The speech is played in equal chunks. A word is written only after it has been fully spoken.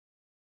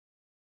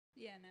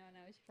Yeah, no, I know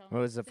what you're talking about.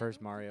 What was the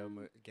first Mario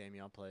game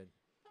y'all played?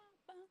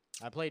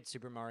 I played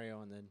Super Mario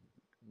on the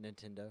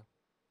Nintendo.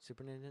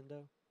 Super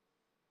Nintendo?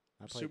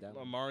 I played that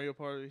one. Mario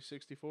Party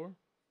 64?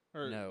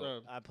 Or,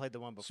 No, I played the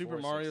one before Super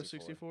Mario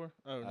 64?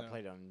 Oh, I no.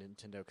 played it on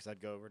Nintendo because I'd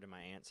go over to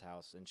my aunt's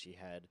house and she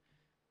had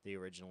the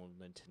original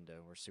Nintendo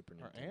or Super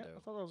Our Nintendo. aunt? I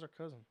thought that was our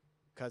cousin.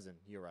 Cousin,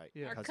 you're right.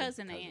 Yeah. Our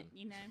cousin aunt,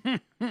 you know.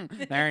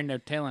 There ain't no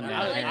telling that.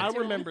 I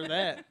Electoral. remember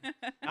that.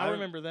 I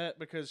remember that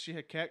because she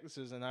had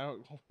cactuses, and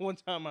one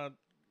time I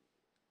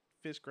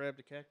fist grabbed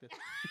a cactus.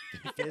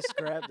 Fist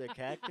grabbed the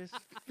cactus?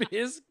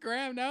 Fist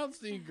grabbed out,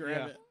 so you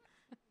grab it.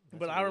 That's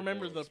But a I weird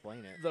remember way to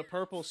explain it. the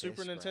purple Fist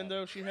Super grab.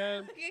 Nintendo she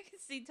had. I can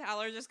see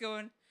Tyler just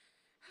going.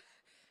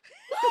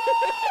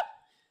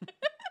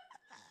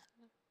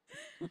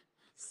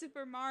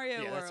 Super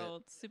Mario Yeah, that's it.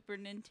 World, Super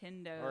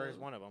Nintendo. Or is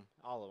one of them.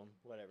 All of them.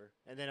 Whatever.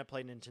 And then I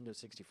played Nintendo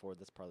 64.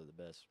 That's probably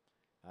the best.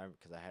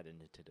 Because I had a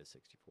Nintendo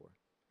 64.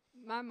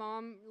 My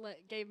mom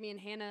gave me and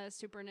Hannah a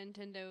Super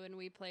Nintendo, and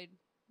we played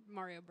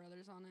Mario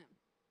Brothers on it.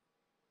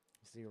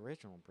 It's the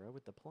original, bro,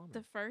 with the plumber.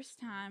 The first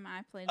time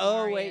I played Oh,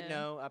 Mario. wait,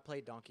 no. I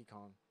played Donkey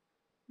Kong.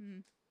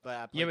 Mm. But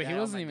I played Yeah, but that he on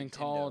wasn't my even Nintendo.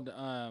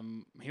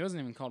 called. He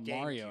wasn't even called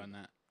Mario GameCube. in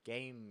that.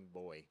 Game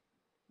Boy.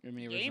 I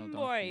mean, the Game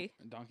original Boy.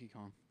 Donkey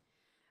Kong.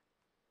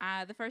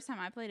 The first time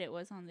I played it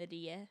was on the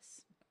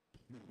DS.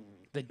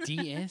 The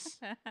DS.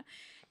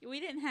 We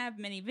didn't have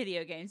many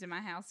video games in my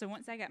house, so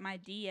once I got my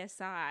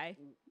DSi,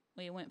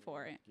 we went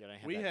for it. Yeah, they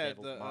had We that had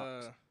devil's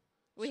box.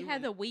 We Super-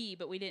 had the Wii,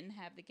 but we didn't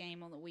have the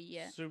game on the Wii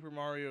yet. Super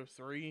Mario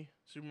 3,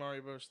 Super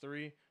Mario Bros.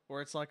 3,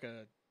 where it's like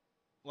a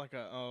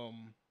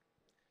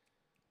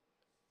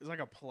it's like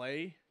a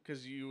play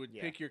because you would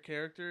Yeah. pick your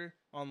character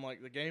on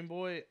like the Game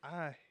Boy.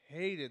 I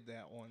hated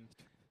that one.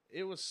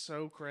 It was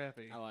so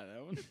crappy. I like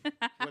that one.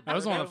 With That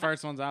was one of Birdo? the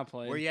first ones I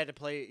played. Where you had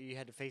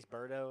to face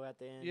Birdo at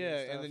the end. Yeah,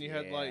 and stuff? then you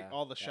had like Yeah.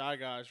 all the That shy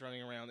guys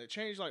running around. It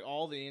changed like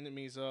all the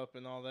enemies up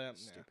and all that.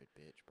 Yeah. Stupid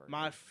bitch, Birdo.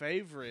 My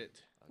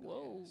favorite, Ugly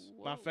Whoa, ass.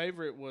 whoa. my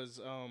favorite was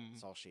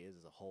That's all she is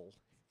a hole.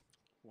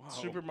 Wow.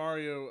 Super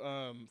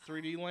Mario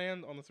 3D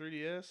Land on the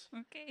 3DS.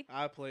 Okay.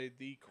 I played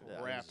the Yeah,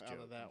 I crap was out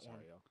joking, of that I'm one.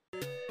 sorry, y'all.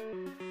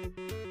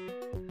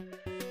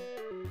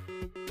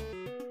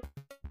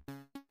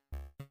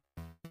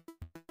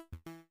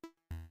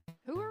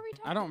 Who are we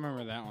talking I don't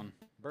remember that one.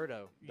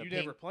 Birdo. The You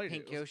pink, never played it.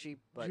 Pink It was- Yoshi,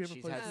 but ever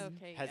she play has, Oh,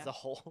 okay, has yeah. the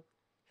hole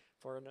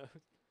for a nose.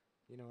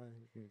 You know,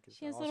 'cause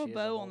She has a all little is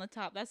bow hole. on the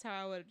top. That's how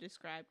I would have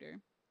described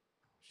her.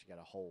 She got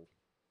a hole.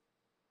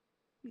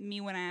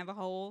 Me when I have a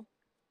hole.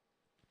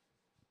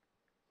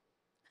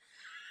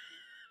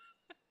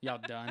 Y'all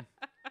done?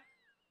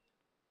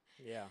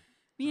 Yeah.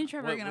 Me and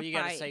Trevor What, are gonna what you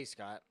fight. gotta say,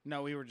 Scott?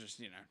 No, we were just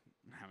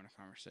having a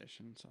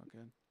conversation. It's all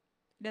good.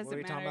 Doesn't What were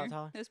you matter. talking about,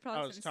 Tyler? It was I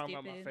probably was something talking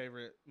about my stupid.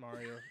 favorite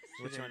Mario.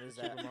 Which Super- one is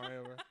Super that?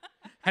 Mario. Bros.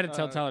 Had to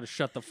tell Uh, Tyler to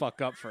shut the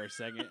fuck up for a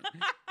second.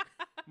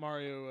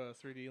 Mario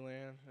 3D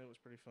Land. It was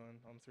pretty fun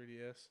on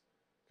 3DS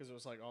because it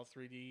was like all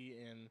 3D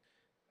and.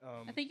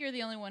 I think you're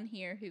the only one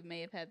here who may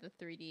have had the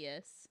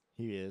 3DS.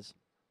 He is.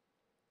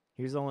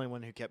 He was the only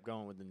one who kept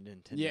going with the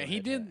Nintendo. Yeah, he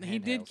did. He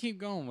did handhelds. keep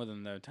going with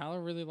them though.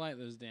 Tyler really liked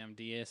those damn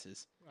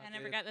DSs. I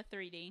never did. got the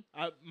 3D.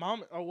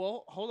 Mom. Oh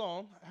well, hold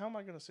on. How am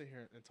I gonna sit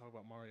here and talk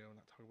about Mario and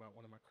not talk about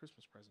one of my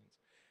Christmas presents?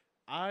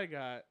 I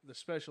got the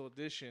special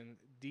edition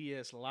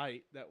DS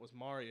Lite that was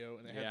Mario,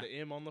 and it Yeah. had the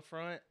M on the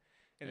front,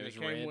 and It it was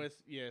came red.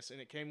 with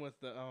and it came with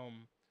the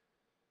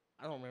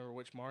I don't remember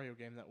which Mario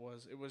game that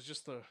was. It was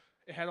just it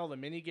had all the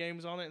mini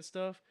games on it and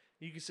stuff.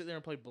 You could sit there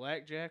and play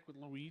blackjack with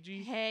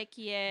Luigi. Heck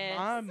yes.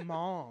 My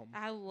mom.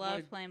 I love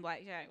would- playing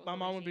blackjack. With My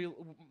mom would Luigi.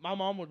 be. My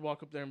mom would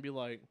walk up there and be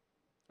like,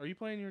 "Are you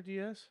playing your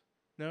DS?"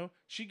 No.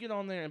 She'd get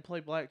on there and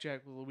play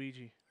blackjack with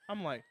Luigi.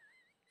 I'm like,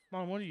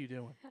 "Mom, what are you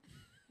doing?"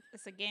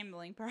 It's a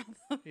gambling problem.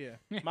 Yeah.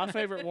 My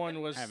favorite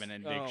one was Have an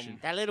addiction.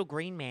 That little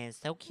green man is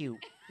so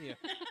cute. Yeah.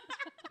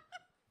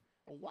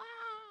 wow.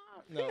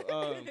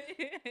 No.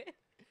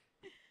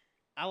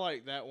 I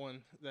like that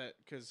one.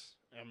 Because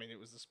I mean it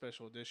was the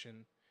special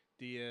edition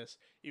DS.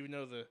 Even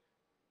though the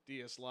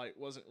DS Lite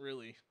wasn't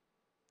really.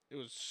 It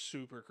was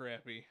super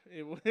crappy.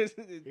 It was.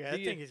 Yeah,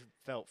 that thing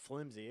felt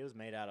flimsy. It was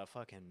made out of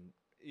fucking.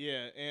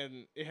 Yeah,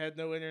 and it had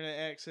no internet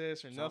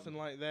access or nothing Something.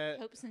 like that.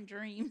 Hopes and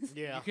dreams.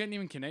 Yeah. You couldn't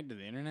even connect to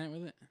the internet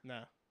with it.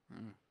 No. Oh.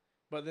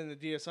 But then the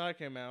DSi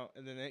came out,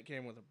 and then it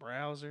came with a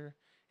browser.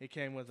 It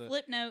came with a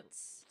Flip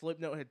notes.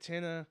 Flipnote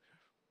antenna.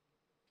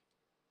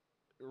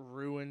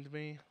 Ruined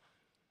me.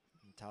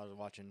 Tyler's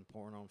watching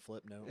porn on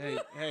Flipnote.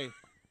 Hey,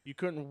 you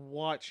couldn't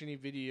watch any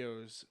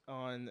videos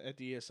on a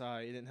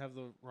DSi. It didn't have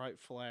the right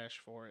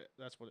flash for it.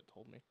 That's what it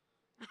told me.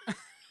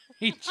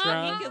 He Oh,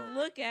 tried. he could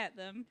look at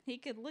them. He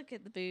could look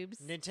at the boobs.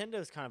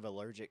 Nintendo's kind of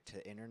allergic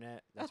to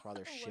internet. That's why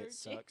their shit Allergic.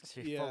 sucks.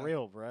 Yeah. For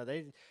real, bro.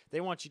 They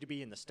want you to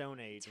be in the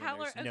Stone Age when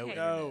Tyler, there's no okay.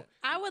 internet. No.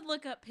 I would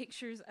look up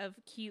pictures of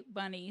cute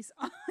bunnies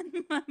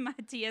on my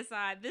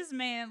TSI. This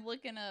man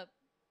looking up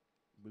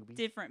Boobies?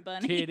 different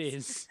bunnies. It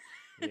is.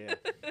 Yeah.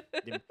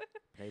 Them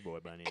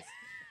Playboy bunnies.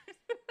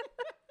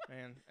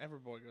 Man, every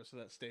boy goes to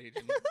that stage.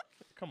 And,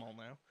 come on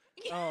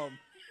now.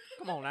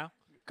 Come on now.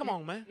 Come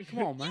on, man. Come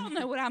on, I don't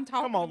man. know what I'm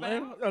talking Come on, about.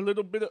 man. A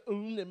little bit of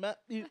it might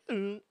be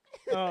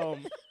um,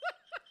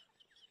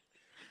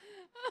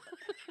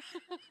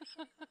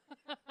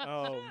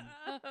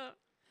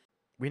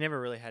 We never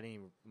really had any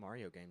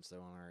Mario games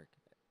though on our.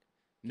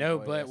 No,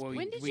 Boy, but that's well, big.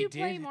 When did we you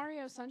play did,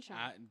 Mario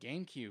Sunshine?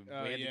 GameCube.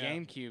 Oh, We had yeah. the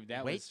GameCube.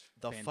 That Wait was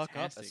the fuck up a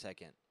fantastic.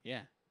 second.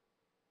 Yeah.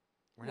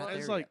 We're not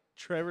it's there like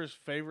Trevor's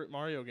favorite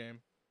Mario game.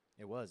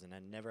 yet. It was, and I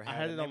never I had,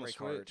 had a it on the memory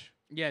card. Switch.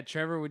 Yeah,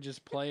 Trevor would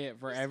just play it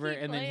forever,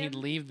 keep and then he'd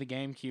playing. leave the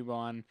GameCube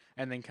on,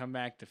 and then come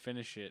back to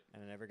finish it.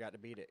 And I never got to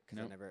beat it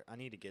because Nope. I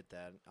need to get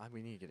that.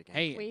 We need to get a game.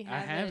 Hey, We I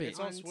have it. It's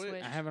on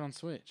Switch. I have it on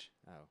Switch.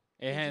 Oh,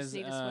 It You has just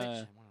need a Switch. I want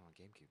it on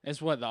GameCube.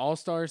 it's what the All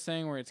Stars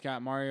thing where it's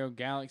got Mario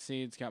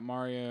Galaxy, it's got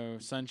Mario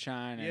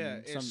Sunshine, and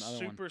Yeah, some it's other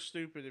super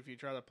stupid if you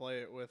try to play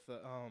it with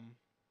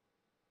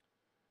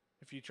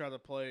if you try to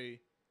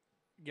play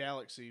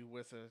Galaxy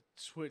with a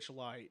Switch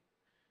Lite,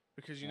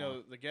 because you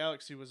know the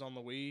Galaxy was on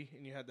the Wii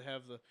and you had to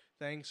have the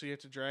thing, so you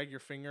have to drag your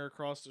finger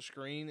across the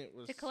screen. It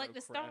was To collect so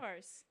the crap.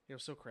 stars. It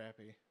was so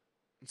crappy.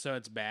 one. So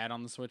it's bad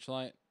on the Switch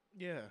Lite.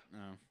 Yeah,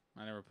 Oh,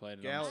 I never played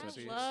it Galaxy. on the I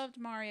Switch. loved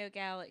Mario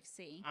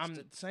Galaxy. I'm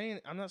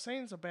not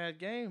saying it's a bad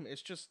game.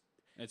 It's just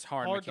It's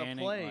hard, hard mechanic.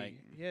 to play. Like,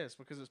 Yes,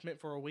 because it's meant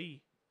for a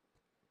Wii.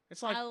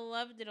 It's like I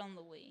loved it on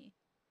the Wii.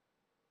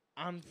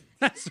 I'm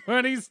that's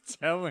what he's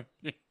telling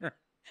you.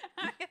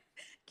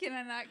 Can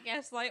I not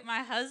gaslight my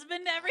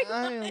husband,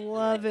 everyone?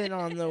 love it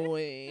on the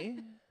Wii.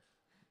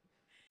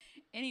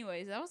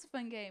 Anyways, that was a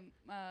fun game,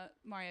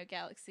 Mario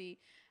Galaxy.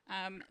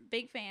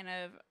 Big fan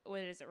of,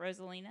 what is it,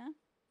 Rosalina?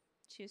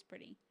 She was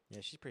pretty. Yeah,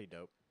 she's pretty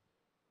dope.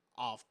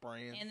 Off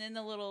brand. And then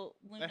the little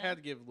Luna. I had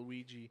to give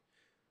Luigi.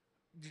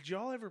 Did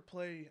y'all ever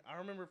play? I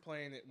remember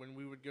playing it when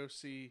we would go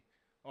see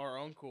our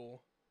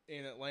uncle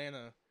in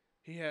Atlanta.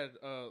 He had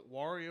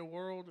Wario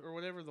World or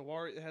whatever.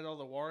 It had all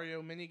the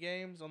Wario mini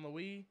games on the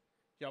Wii.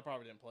 Y'all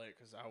probably didn't play it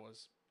because I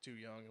was too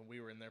young and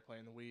we were in there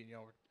playing the Wii and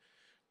y'all were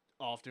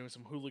off doing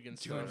some hooligan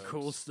Doing stuff.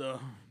 cool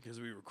stuff because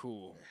we were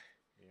cool.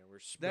 Yeah, we're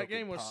That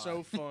game was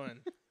so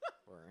fun.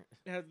 fun.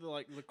 It had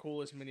the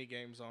coolest mini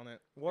games on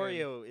it. And-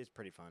 Wario is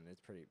pretty fun.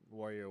 It's pretty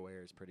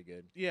WarioWare is pretty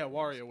good. yeah, Just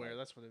WarioWare. play.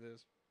 That's what it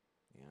is.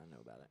 Yeah, I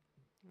know about it.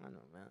 I know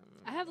about it.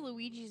 I have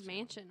Luigi's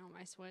Mansion on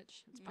my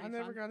Switch. It's pretty I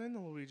never fun. got into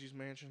Luigi's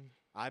Mansion.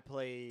 I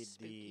played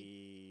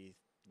Spooky.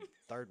 the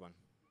third one,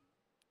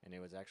 and it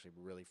was actually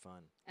really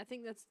fun. I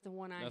think that's the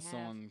one I That's have.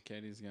 the one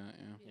Katie's got.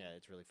 Yeah. Yeah,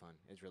 it's really fun.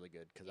 It's really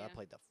good because I Yeah.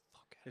 played the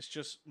fuck out. It's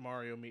just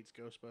Mario meets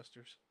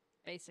Ghostbusters.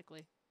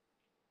 Basically,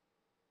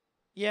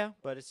 Yeah,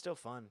 but it's still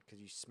fun because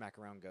you smack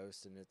around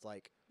ghosts, and it's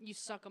like you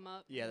suck them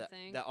up. yeah, in the, the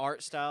thing. the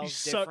art style You is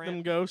suck different.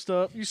 them ghosts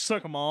up. You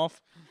suck them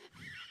off.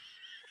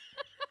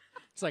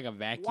 It's like a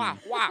vacuum. Wah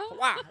wah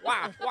wah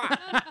wah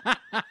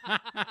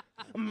wah.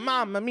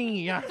 Mamma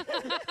mia!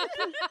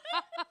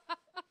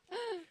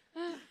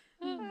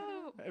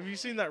 Oh, Have you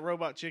seen that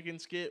Robot Chicken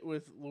skit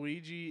with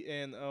Luigi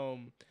and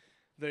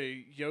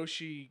the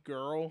Yoshi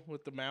girl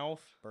with the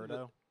mouth?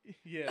 Birdo.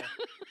 Yeah.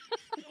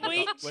 we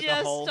with the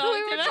just hole. talked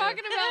we were about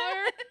talking about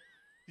her.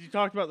 You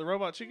talked about the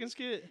Robot Chicken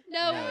skit?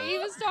 No, No. he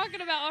was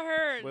talking about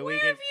her. Where we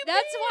can,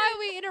 That's why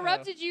we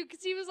interrupted you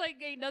because he was like,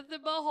 "Ain't nothing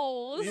but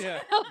holes." Yeah.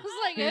 I was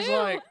like, He's "Ew."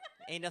 like,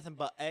 ain't nothing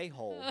but a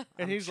hole. and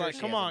I'm he's sure like, she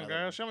 "Come has on, another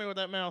girl, one. show me what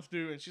that mouth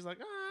do." And she's like,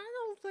 "I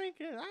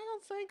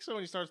don't think so."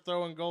 And he starts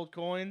throwing gold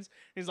coins.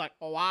 He's like,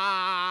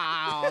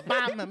 "Wow,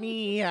 mamma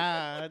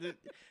mia!"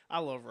 I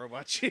love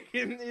Robot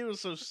Chicken. It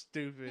was so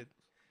stupid.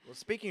 Well,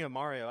 speaking of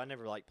Mario, I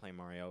never liked playing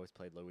Mario. I always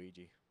played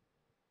Luigi.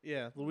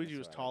 Yeah, Luigi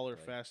was That's what I taller,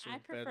 played. faster, I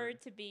better.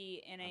 preferred to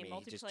be in a I mean,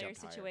 he just multiplayer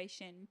jumped higher.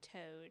 situation.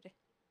 Toad.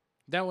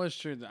 That was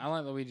true. I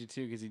like Luigi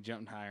too because he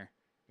jumped higher.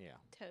 Yeah.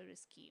 Toad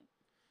is cute.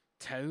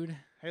 Toad,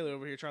 Haley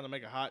over here trying to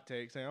make a hot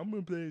take, saying, "I'm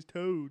gonna play as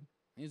Toad."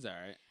 he's all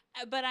right.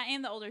 But I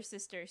am the older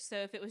sister, so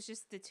if it was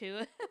just the two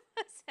of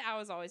us, I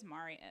was always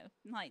Mario.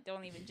 Like,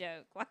 don't even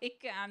joke.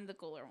 Like, I'm the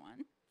cooler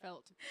one.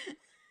 Felt.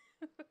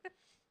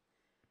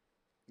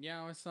 Yeah,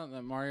 I always thought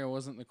that Mario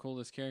wasn't the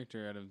coolest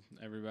character out of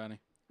everybody.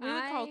 We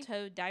would call I-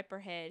 Toad Diaper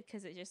Head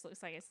because it just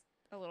looks like it's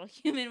a little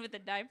human with a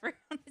diaper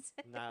on his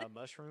head. Not a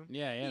mushroom.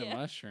 Yeah, yeah, Yeah. the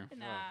mushroom.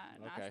 Nah,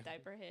 Oh, not okay.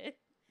 Diaper Head.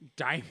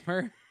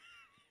 Diaper.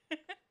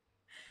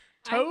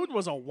 Toad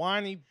was a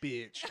whiny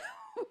bitch.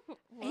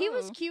 He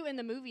was Whoa. cute in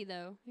the movie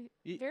though.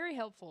 Ye- Very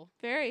helpful.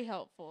 Very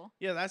helpful.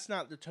 Yeah, that's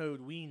not the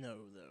Toad we know,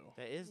 though.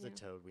 That is the Yeah.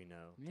 Toad we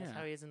know. That's Yeah.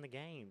 how he is in the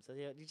games. So,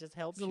 yeah, he just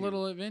helps He's a you.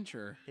 little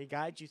adventurer. He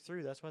guides you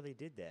through. That's why they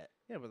did that.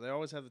 Yeah, but they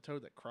always have the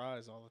Toad that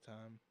cries all the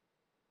time.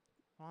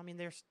 Well, I mean,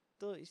 he's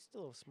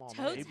still a small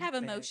Toads man. have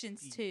bad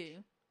emotions eat.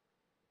 too.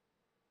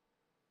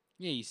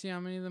 Yeah, you see how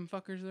many of them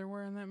fuckers there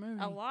were in that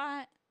movie? A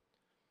lot.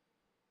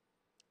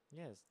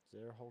 Yes,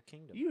 their whole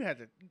kingdom.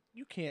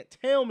 You can't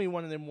tell me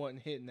one of them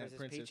wasn't hitting that Princess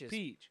Princess Peaches.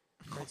 Peach.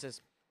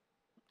 Princess.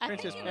 I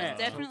Princess think it was Peach.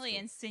 definitely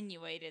Toadstool.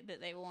 insinuated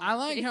that they wanted I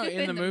like to how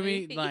in the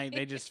movie, movie. like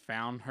they just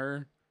found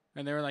her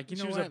and they were like, you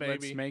She know was a what?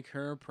 Let's baby. make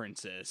her a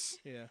princess.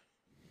 Yeah.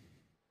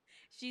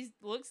 she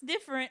looks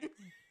different.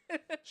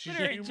 She's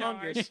Put her in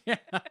charge. humongous.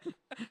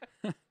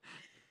 Yeah.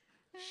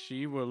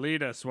 She will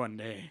lead us one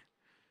day.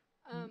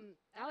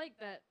 I like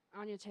that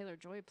Anya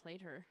Taylor-Joy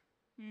played her.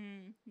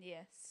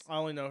 Yes. I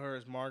only know her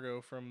as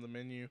Margot from The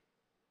Menu.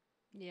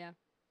 Yeah.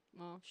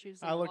 Well, she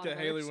was. I looked at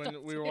Haley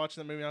when we were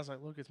watching the movie. And I was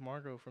like, "Look, it's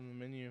Margot from The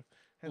Menu."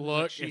 And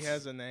Look, like, she it's-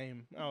 has a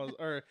name.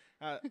 I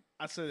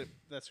said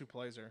that's who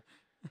plays her.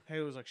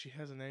 Haley was like, "She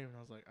has a name," and I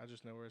was like, "I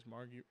just know her as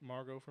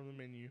Margot from The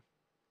Menu."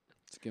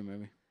 It's a good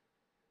movie.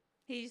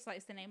 He just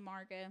likes the name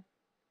Margot.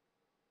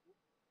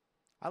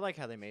 I like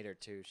how they made her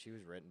too. She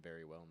was written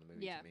very well in the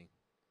movie to me.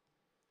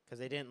 Because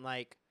they didn't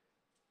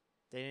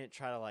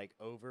try to like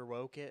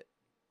overwoke it,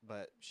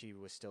 but she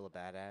was still a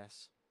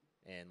badass.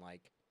 And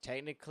like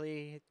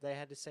technically they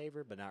had to save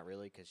her, but not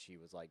really because she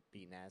was like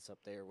beating ass up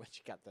there when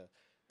she got the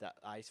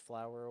ice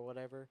flower or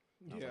whatever.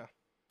 And I was Yeah. like,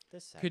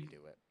 this is how Could- you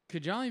do it.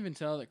 Could y'all even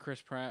tell that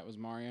Chris Pratt was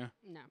Mario?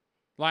 No.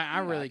 Like,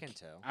 I Yeah, really I can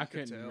tell. I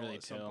Could couldn't really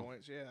at some tell.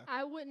 points. Yeah.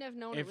 I wouldn't have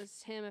known If- it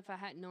was him if I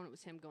hadn't known it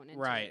was him going into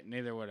Right, it.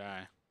 neither would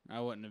I. I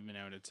wouldn't have been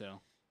able to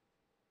tell.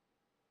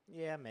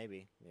 Yeah,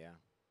 maybe. Yeah.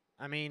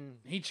 I mean,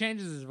 He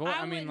changes his voice.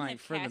 I mean, wouldn't like,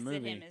 have for the casted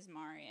movie. him as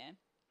Mario.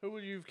 Who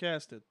would you have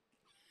casted?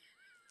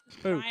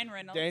 Who? Ryan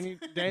Reynolds. Danny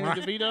Right.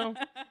 DeVito.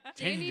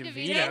 Danny Danny DeVito.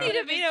 DeVito. Danny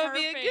Would've been DeVito would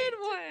be a perfect. good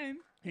one.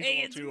 He's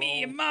Hey, a it's little too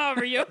me, old.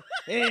 Mario.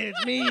 Hey,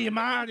 it's me,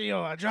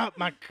 Mario. I dropped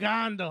my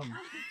condom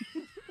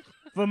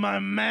for my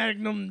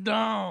Magnum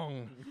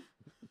dong.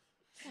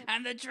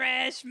 I'm the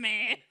trash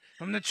man.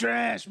 I'm the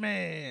trash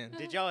man.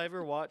 did y'all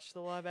ever watch the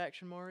live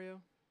action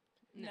Mario?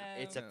 No.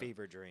 It's a No.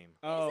 fever dream.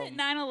 Isn't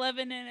 9/11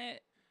 in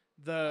it?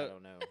 I The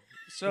don't know.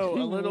 so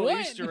a little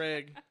What? Easter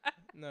egg.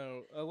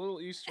 No, a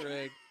little Easter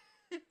egg.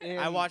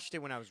 I watched it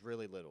when I was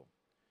really little.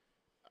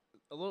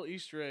 a little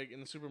Easter egg in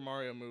the Super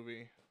Mario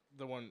movie,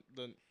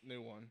 the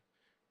new one.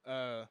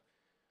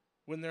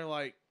 When they're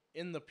like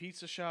in the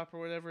pizza shop or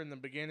whatever in the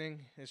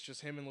beginning, it's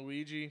just him and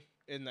Luigi,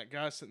 and that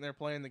guy sitting there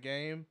playing the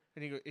game,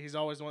 and he's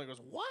always the one that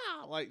goes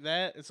wow like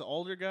that. It's an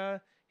older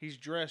guy. He's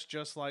dressed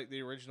just like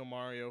the original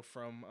Mario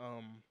from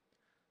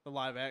the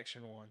live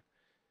action one.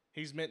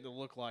 He's meant to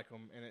look like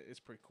him, and it's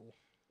pretty cool.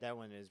 That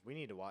one is. We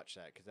need to watch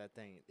that because that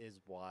thing is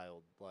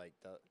wild. Like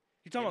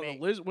You talking It about the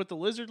lizard with the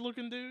lizard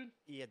looking dude?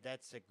 yeah,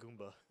 that's a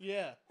Goomba.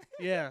 Yeah,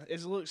 yeah.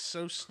 It looks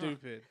so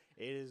stupid.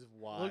 It is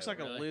wild. Looks like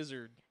Really? a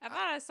lizard. I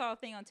thought I saw a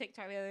thing on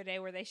TikTok the other day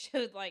where they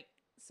showed like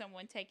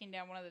someone taking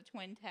down one of the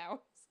twin towers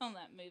on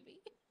that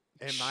movie.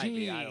 It might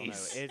be. I don't know.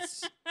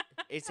 Jeez.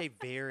 It's a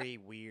very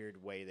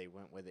weird way they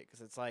went with it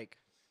because it's like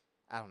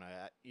I don't know.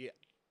 Yeah,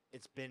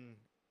 it's been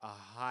a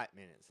hot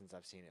minute since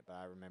I've seen it, but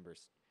I remember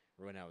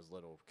when I was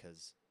little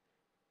because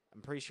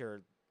I'm pretty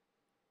sure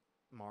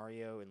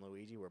Mario and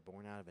Luigi were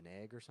born out of an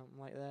egg or something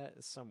like that.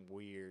 It's some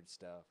weird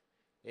stuff.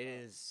 It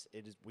is.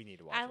 We need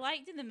to watch I it.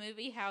 liked in the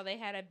movie how they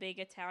had a big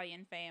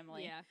Italian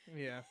family. Yeah.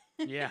 Yeah,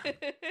 Yeah.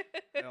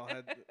 they all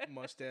had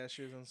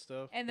mustaches and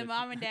stuff. And the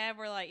mom and dad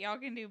were like, "Y'all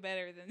can do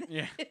better than this."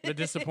 Yeah. The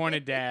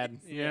disappointed dad.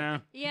 Yeah.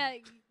 Yeah. Yeah.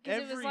 'Cause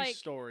it was Every like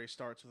story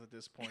starts with a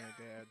disappointed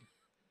dad.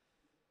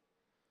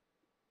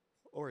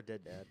 Or a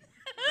dead dad.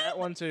 That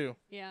one too.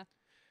 yeah.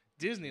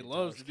 Disney Good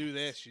loves to dog. do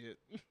that shit.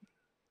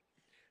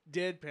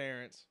 Dead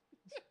parents.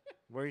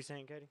 What are you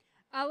saying, Katie?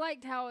 I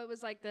liked how it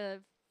was like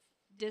the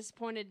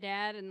disappointed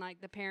dad and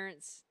like the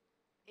parents.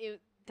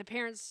 The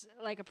parents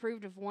like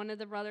approved of one of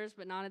the brothers,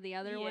 but not of the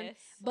other one. Yes.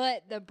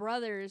 But the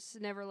brothers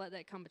never let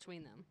that come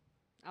between them.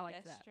 I like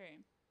That's that. true.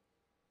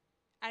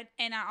 I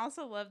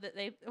also love that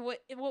they what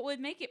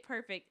would make it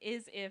perfect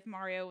is if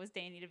Mario was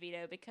Danny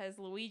DeVito because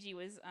Luigi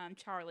was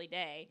Charlie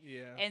Day,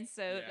 Yeah. and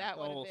so Yeah. that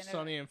The would whole have been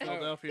Sunny in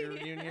Philadelphia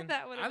reunion.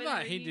 That would have I been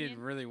thought a he did reunion.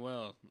 really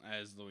well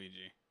as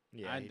Luigi.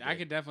 Yeah, he I did.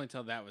 could definitely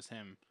tell that was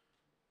him.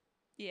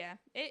 Yeah,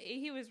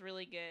 he was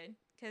really good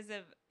because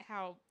of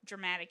how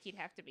dramatic he'd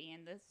have to be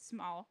in the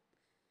small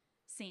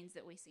scenes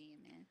that we see him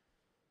in.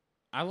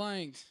 I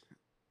liked,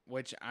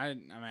 which I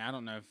mean, I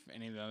don't know if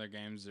any of the other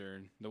games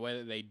are the way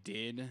that they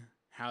did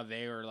how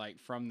they were like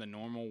from the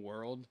normal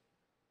world,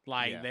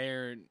 like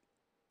Yeah.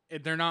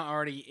 they're not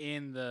already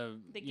in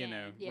the The you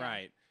know game. Yeah.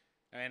 right.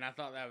 And I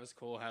thought that was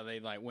cool how they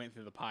like went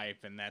through the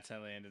pipe and that's how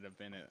they ended up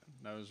in it.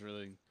 That was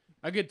really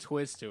a good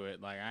twist to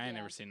it. Like I ain't Yeah.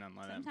 never seen nothing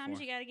like that Sometimes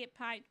before. you got to get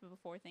piped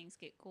before things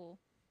get cool.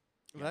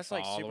 Well, that's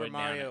like All the way Super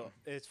down Mario.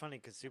 It's funny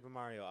because Super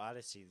Mario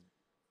Odyssey,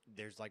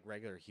 there's like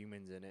regular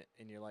humans in it,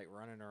 and you're like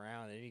running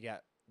around, and you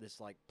got this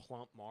like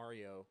plump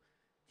Mario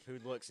who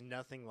looks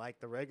nothing like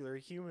the regular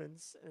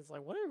humans. And it's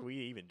like, what are we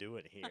even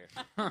doing here?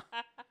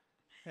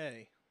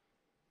 Hey,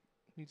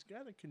 he's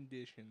got a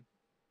condition.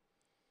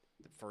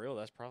 For real,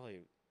 that's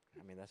probably.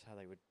 I mean, that's how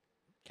they would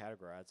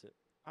categorize it.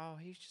 Oh,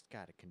 he's just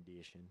got a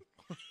condition.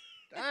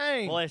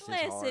 Dang. Bless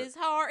Bless his heart. his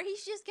heart.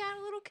 He's just got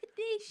a little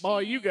condition. Boy,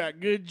 you got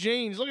good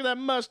genes. Look at that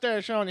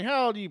mustache on you.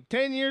 How old are you?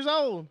 10 years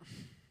old?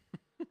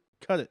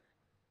 Cut it.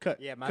 Cut.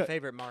 Yeah, my cut.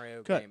 favorite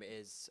Mario Cut. game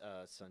is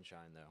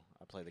Sunshine, though.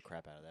 I played the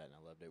crap out of that, and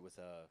I loved it with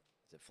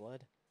is it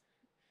Flood?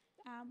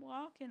 I'm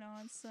walking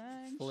on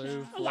sunshine.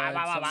 Flu, Wah, flood,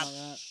 wah, wah, something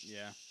wah. like that.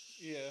 Yeah.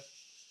 Yeah.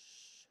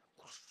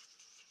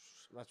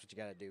 That's what you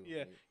gotta do.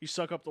 Yeah. You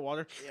suck up the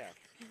water. Yeah.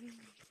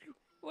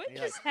 What Yeah.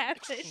 just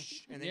happened?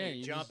 And then Yeah, you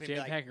you jump just and be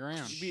like, jetpack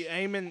around.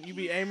 You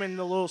be aiming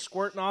the little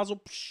squirt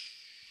nozzle.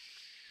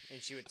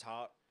 and she would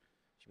talk.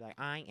 She'd be like,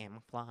 I am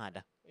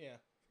Flood. Yeah.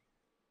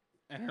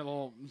 And her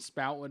little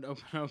spout would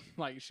open up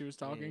like she was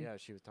talking. Yeah,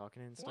 she was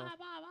talking and stuff.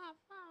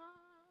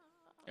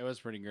 It was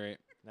pretty great.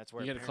 That's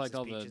where You gotta collect Princess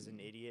all Peach the- is an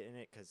idiot in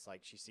it because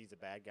like she sees a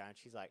bad guy and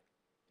she's like,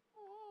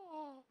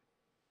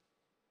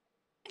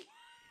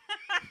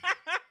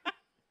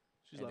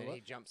 She's and like, then what?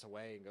 he jumps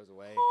away and goes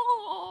away.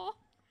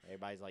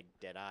 Everybody's like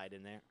dead-eyed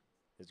in there.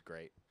 It's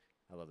great.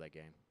 I love that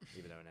game,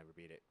 even though I never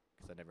beat it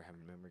because I never have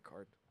a memory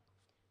card.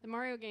 The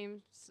Mario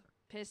games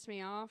pissed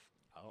me off.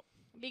 Oh.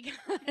 Because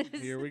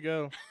Here we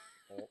go.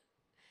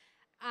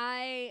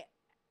 I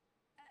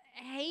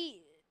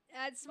hate.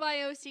 That's my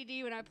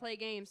OCD when I play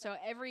games. So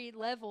every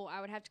level,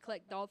 I would have to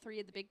collect all 3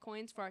 of the big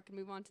coins before I could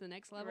move on to the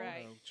next level.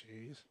 Right. Oh,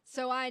 jeez.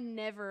 So I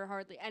never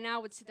hardly, and I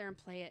would sit there and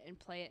play it and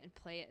play it and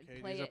play it and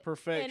play Katie's a it.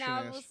 perfectionist. And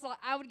I was like,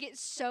 I would get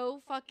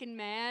so fucking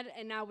mad,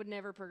 and I would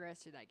never progress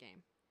through that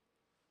game.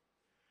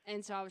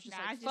 And so I was just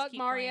Nah, I like, just fuck keep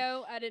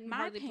Mario. I didn't My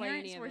hardly play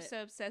parents any of were it.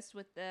 so obsessed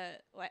with the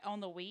on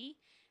the Wii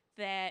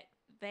that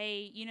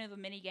they, the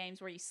mini games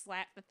where you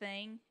slap the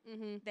thing.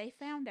 Mm-hmm. They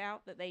found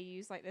out that they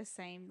use like the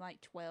same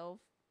 12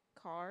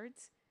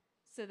 cards,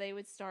 so they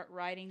would start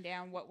writing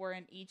down what were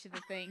in each of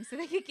the things, so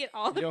they could get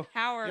all the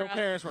power. Your up.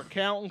 parents were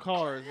counting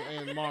cards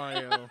in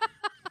Mario. They did,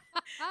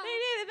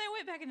 and they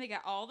went back and they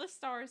got all the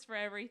stars for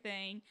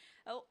everything.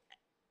 Oh,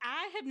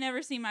 I have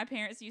never seen my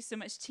parents use so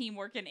much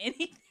teamwork in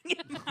anything in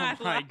my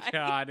Oh my life.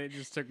 god! It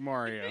just took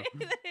Mario.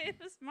 It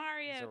was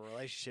Mario. It's a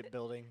relationship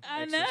building.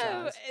 I know.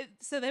 exercise.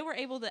 So they were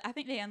able to. I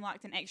think they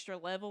unlocked an extra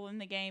level in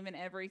the game and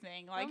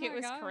everything. Like my it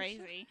was gosh.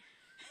 crazy.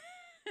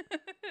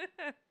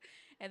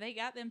 And they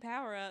got them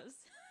power ups.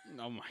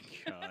 Oh my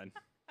god!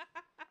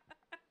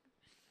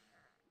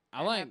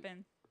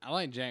 I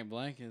like Jack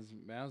Black as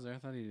Bowser. I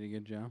thought he did a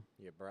good job.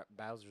 Yeah,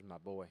 Bowser's my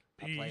boy.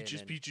 I play him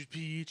Peaches, in- peaches,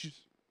 peaches.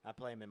 I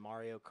play him in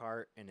Mario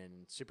Kart and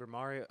in Super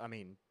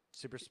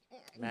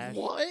Smash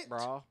What?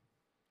 Brawl.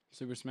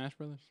 Super Smash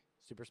Brothers.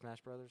 Super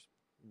Smash Brothers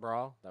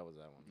Brawl. That was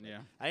that one. Yeah.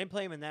 I didn't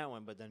play him in that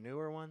one, but the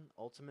newer one,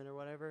 Ultimate or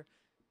whatever,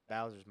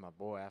 Bowser's my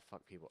boy. I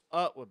fuck people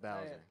up with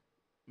Bowser.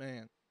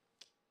 Man.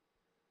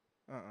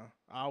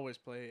 I always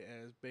play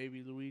as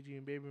Baby Luigi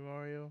and Baby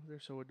Mario. They're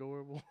so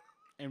adorable.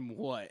 And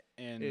what?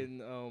 And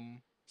In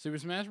Super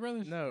Smash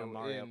Brothers. no,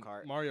 Mario in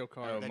Kart. Mario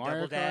Kart. Oh, The Mario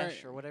Double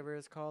Dash Kart? or whatever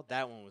it's called.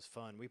 That one was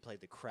fun. We played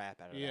the crap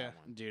out of Yeah. that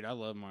one. Dude, I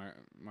love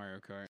Mario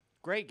Kart.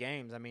 Great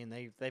games. I mean,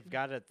 they've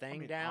got a thing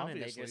mean, down and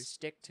they obviously. just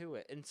stick to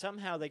it. And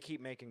somehow they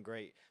keep making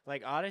great.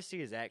 Like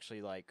Odyssey is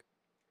actually like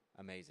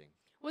amazing.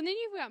 Well, then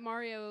you've got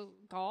Mario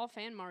Golf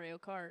and Mario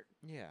Kart.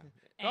 Yeah.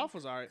 Golf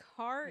was alright.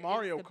 Kart.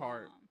 Mario is the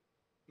Kart. bomb.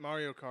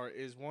 Mario Kart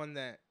is one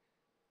that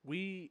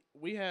we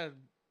had.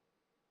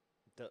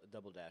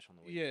 Double Dash on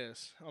the Wii.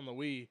 Yes, on the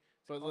Wii. Is it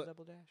But called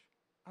Double Dash?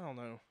 I don't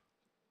know.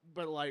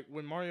 But like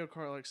when Mario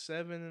Kart like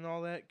 7 and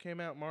all that came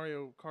out,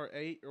 Mario Kart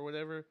 8 or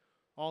whatever,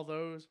 all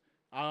those,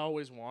 I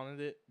always wanted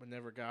it but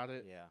never got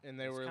it. Yeah. And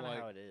they That's were kinda like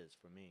how it is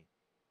for me.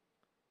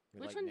 We,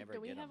 Which like, one never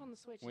do we get have 'em. on the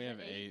Switch? We Is have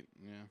it 8.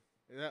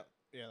 Yeah.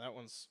 that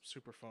one's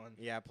super fun.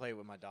 Yeah, I play it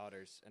with my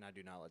daughters, and I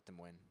do not let them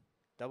win.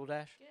 Double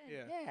Dash? Good.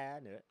 Yeah. Yeah, I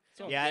knew it.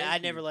 It's on Yeah, I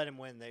GameCube. never let them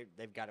win.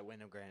 They've got to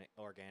win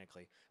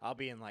organically. I'll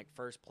be in like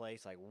first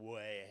place, like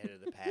way ahead of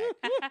the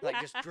pack,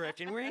 like just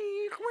drifting.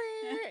 You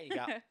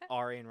got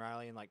Ari and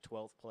Riley in like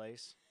 12th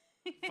place,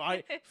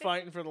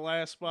 Fighting for the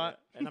last spot.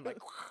 and I'm like,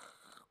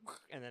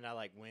 and then I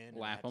like win. and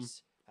Lap I 'em.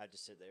 I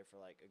just sit there for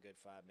like a good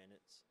 5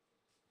 minutes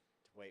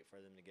to wait for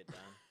them to get done.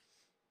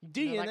 And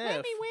DNF. they're like,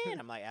 let me win.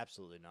 I'm like,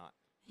 absolutely not.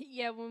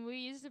 Yeah, when we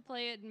used to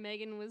play it and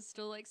Megan was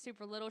still like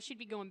super little, she'd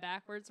be going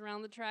backwards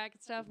around the track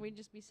and stuff. We'd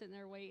just be sitting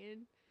there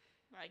waiting.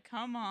 Like,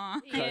 come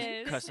on.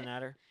 Yes. Cussing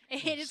at her.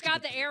 And it's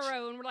got the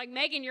arrow, and we're like,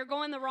 Megan, you're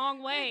going the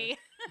wrong way.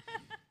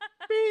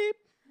 Beep,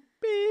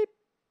 beep,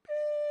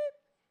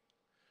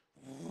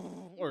 beep.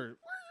 Or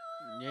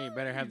Yeah, you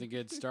better have the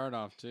good start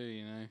off too.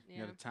 You know, you Yeah.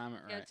 gotta time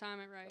it Gotta right. time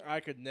it right. I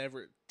could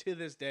never. To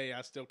this day,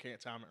 I still can't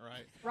time it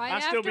right. Right I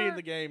after, still be in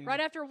the game. right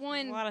after There's a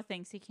one lot of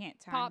things he can't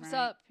time. pops right.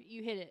 up,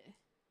 you hit it.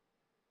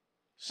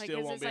 Like,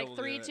 Still won't it's be like able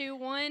to 3, do it. 2,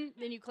 1,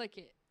 then you click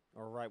it.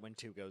 Or right when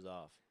 2 goes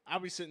off.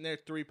 I'll be sitting there,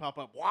 3 pop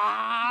up.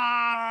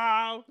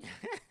 Wow!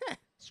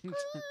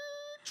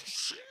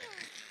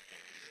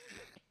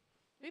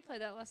 We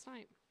played that last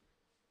night.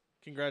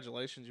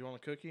 Congratulations. You want a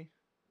cookie?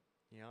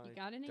 You know, You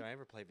got any? do I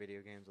ever play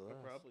video games with us?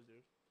 I probably do.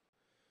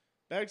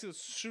 Back to the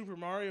Super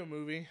Mario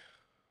movie.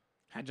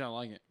 How'd y'all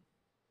like it?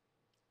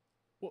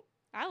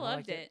 I liked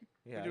loved it. it.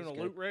 Yeah, We're it doing was a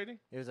good. loot rating?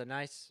 It was a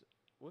nice.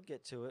 We'll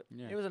get to it.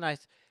 Yeah. It was a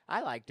nice.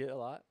 I liked it a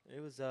lot.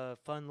 It was a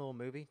fun little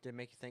movie. Didn't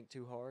make you think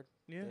too hard.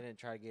 Yeah. They didn't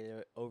try to get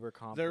it over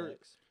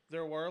complex.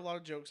 There were a lot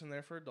of jokes in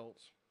there for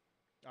adults.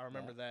 I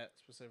remember that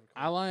specifically.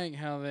 I like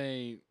how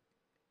they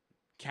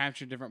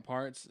capture different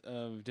parts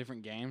of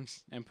different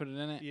games and put it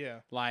in it. Yeah.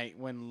 Like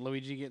when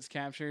Luigi gets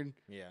captured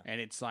Yeah. and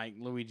it's like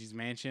Luigi's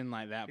Mansion,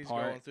 like that He's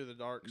part. going through the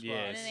dark spots.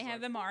 Yes. And then they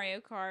have the Mario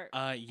Kart.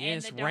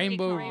 Yes, the Donkey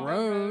Rainbow Kong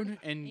Road, Road.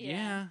 and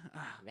Yeah.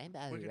 Rainbow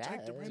We can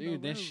take the Road. Rainbow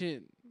dude, that Road.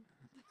 shit.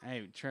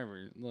 Hey,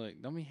 Trevor,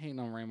 look, don't be hating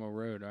on Rainbow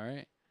Road, all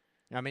right?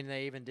 I mean,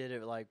 they even did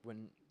it like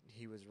when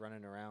he was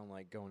running around,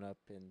 like going up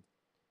and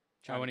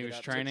trying when to he get was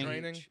up to the training?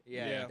 Training? peach.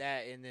 Yeah, Yeah.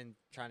 that and then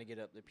trying to get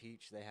up the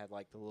peach. They had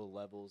like the little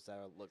levels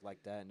that look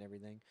like that and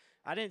everything.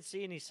 I didn't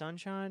see any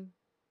sunshine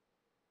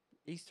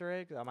Easter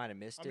egg. I might have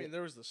missed I it. mean,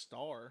 there was the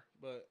star,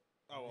 but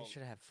oh, well, They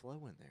should have Flo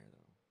in there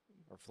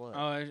though, or Flood.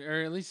 Oh,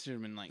 or at least it should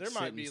have been like there might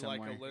sitting be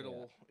somewhere. like a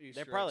little Easter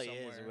there egg probably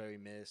somewhere. is where we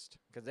missed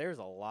because there's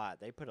a lot.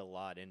 They put a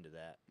lot into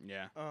that.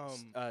 Yeah.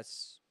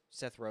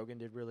 Seth Rogen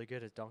did really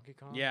good as Donkey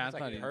Kong. Yeah, It's I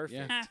like thought he-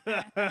 perfect,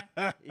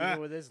 yeah. even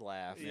with his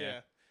laugh.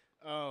 Yeah.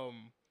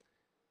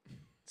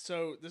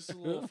 So this is a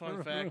little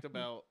fun fact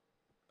about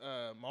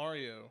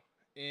Mario.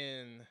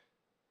 In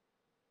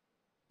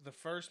the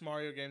first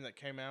Mario game that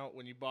came out,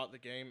 when you bought the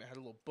game, it had a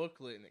little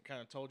booklet and it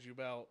kind of told you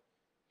about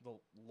the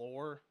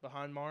lore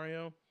behind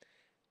Mario.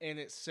 And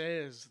it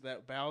says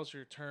that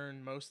Bowser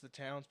turned most of the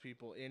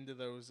townspeople into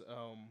those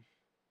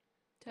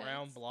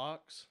brown Toads.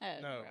 blocks. Oh,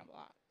 No, brown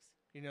blocks.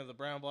 you know the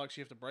brown blocks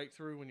you have to break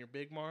through when you're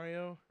big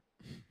Mario.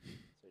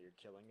 So you're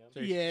killing them. So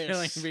you're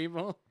killing Yes.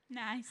 people.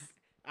 Nice.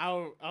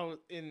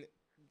 And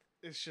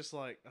it's just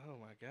like, oh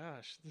my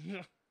gosh,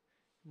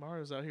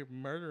 Mario's out here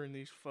murdering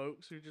these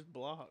folks who just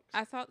blocks.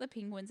 I thought the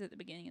penguins at the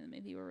beginning of the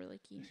movie were really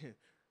cute.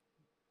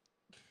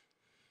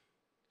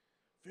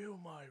 Feel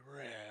my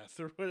wrath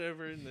or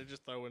whatever, and they're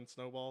just throwing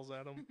snowballs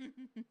at them.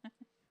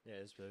 Yeah,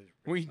 it's really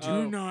We do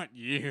Oh. not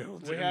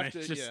yield. We and have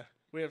it's to, just yeah,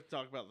 we have to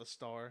talk about the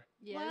star.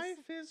 Yes.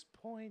 Life is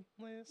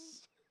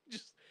pointless.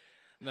 Just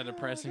the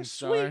depressing the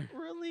star. sweet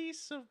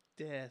release of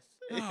death.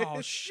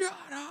 Oh, shut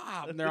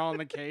up! And they're all in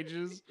the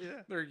cages.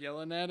 Yeah. They're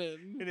yelling at it.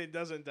 And it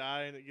doesn't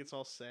die, and it gets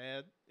all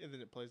sad, and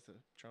then it plays the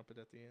trumpet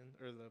at the end,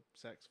 or the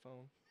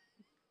saxophone.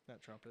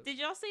 Not trumpet. Did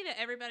y'all see that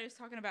everybody was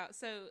talking about?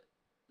 So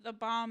the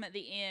bomb at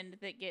the end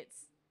that gets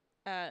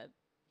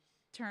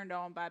turned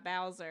on by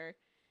Bowser.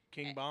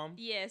 King Bomb?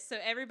 Yes, so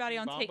everybody King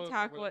on Bomba,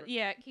 TikTok was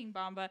whatever. King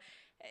Bomba.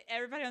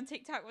 Everybody on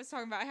TikTok was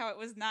talking about how it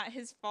was not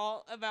his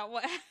fault about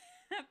what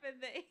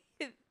happened.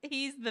 That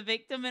he's the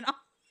victim and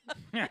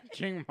all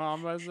King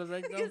Mamba's the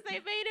victim. because they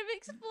made him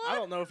explode. I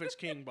don't know if it's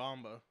King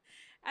Bomba.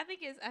 I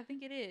think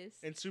it is.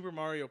 In Super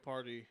Mario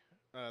Party,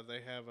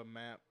 they have a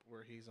map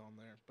where he's on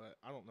there, but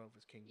I don't know if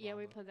it's King Yeah,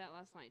 Bomba. we played that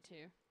last night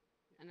too,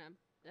 and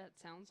that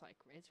sounds like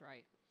it's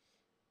right.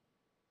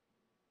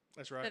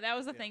 That's right. But that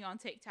was the Yeah. thing on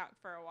TikTok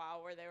for a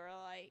while where they were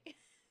like,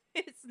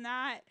 "It's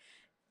not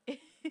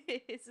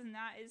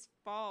his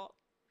fault.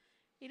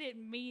 He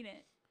didn't mean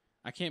it."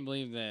 I can't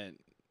believe that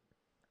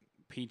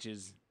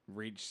Peaches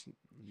reached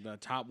the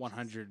top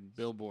 100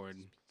 Billboard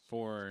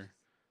for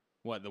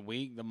what, the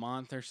week, the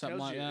month, or something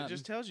Tells like you, that. It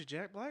just tells you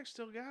Jack Black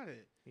still got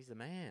it. He's the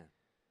man.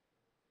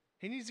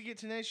 He needs to get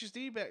Tenacious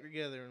D back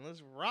together and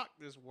let's rock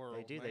this world.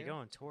 They do. They man. go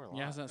on tour a lot.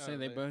 yeah, I was about to say Oh,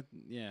 they they- both.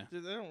 Yeah,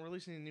 Dude, they don't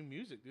release any new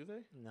music, do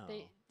they? No.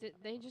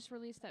 They just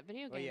released that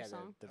video Well, game yeah,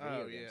 song. the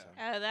video Oh, game yeah. song.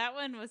 Oh, that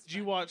one was. Did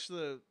you fun. watch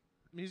the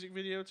music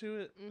video to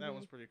it? That Mhm.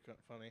 one's pretty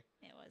funny.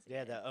 It was.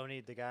 Yeah,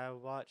 good. the guy I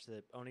watched,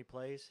 the Oni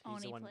plays. He's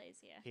Oni the one. plays.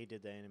 Yeah. He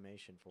did the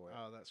animation for it.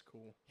 Oh, that's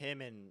cool.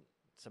 Him and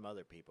some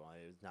other people.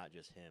 It was not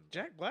just him. but-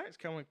 Jack Black's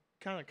kind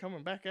of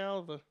coming back out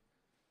of the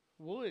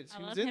woods. I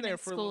He love was in him there in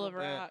for a School little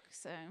of bit. Rock.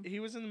 So He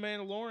was in The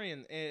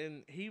Mandalorian,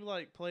 and he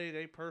like played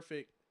a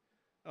perfect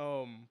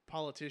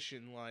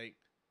politician, like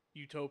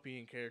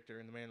utopian character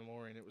in The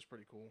Mandalorian. It was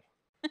pretty cool.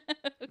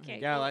 okay.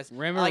 Yeah, cool. like-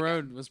 Rainbow like-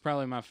 Road was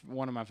probably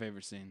one of my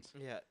favorite scenes.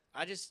 Yeah,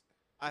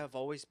 I've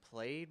always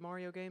played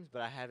Mario games,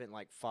 but I haven't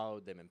like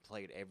followed them and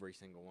played every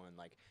single one.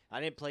 Like I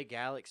didn't play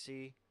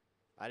Galaxy.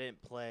 I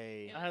didn't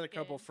play. Yeah. I had a good.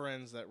 couple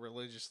friends that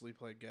religiously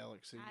played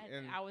Galaxy,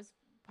 and I was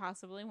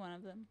possibly one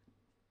of them.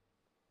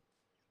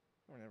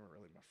 they were never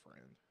really my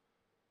friend.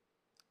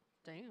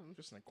 Damn.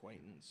 Just an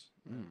acquaintance.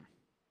 Mm.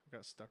 I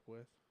got stuck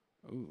with.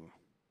 Ooh,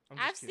 I'm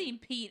just I've kidding. seen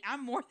Pete.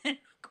 I'm more than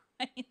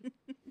acquaintance.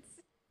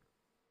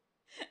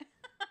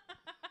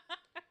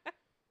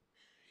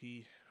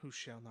 He who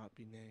shall not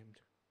be named.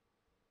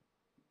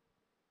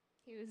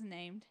 He was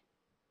named.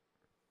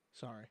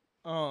 Sorry.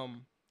 I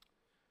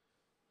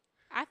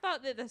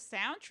thought that the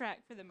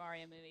soundtrack for the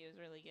Mario movie was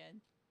really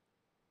good.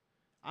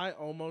 I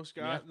almost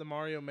got Yeah. the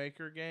Mario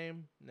Maker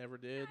game. Never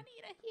did. I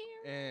need a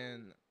hero.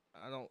 And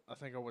I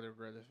think I would have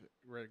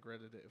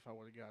regretted it if I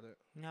would have got it.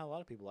 No, a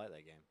lot of people like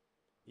that game.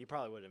 You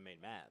probably would have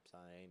made maps.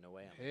 I ain't no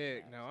way. I'm making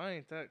Heck, maps. no, I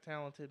ain't that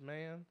talented,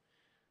 man.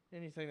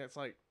 Anything that's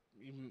like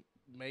you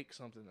make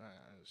something. I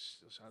just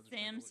think it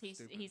Sims, looks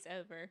stupid. he's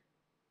over.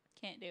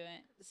 Can't do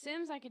it.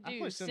 Sims I could I do.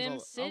 play Sims Sim I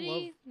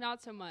City,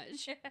 not so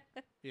much.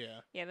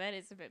 Yeah. Yeah, that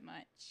is a bit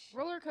much.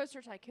 Roller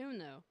Coaster Tycoon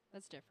though,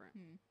 that's different.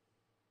 Hmm.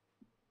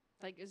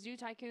 Like a Zoo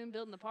Tycoon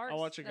building the parks. I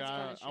watch a that's guy.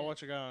 kinda I shit.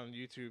 watch a guy on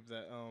YouTube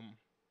that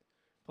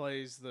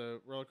plays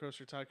the Roller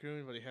Coaster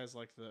Tycoon, but he has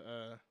like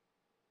the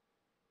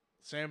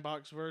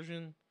sandbox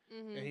version,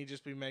 Mhm. and he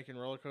just be making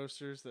roller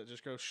coasters that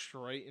just go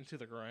straight into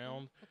the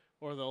ground,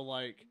 or they'll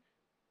like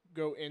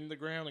go in the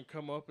ground and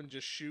come up and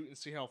just shoot and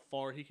see how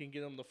far he can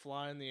get them to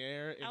fly in the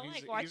air. And I like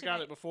he's watching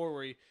got it. it before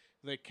where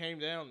they came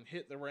down and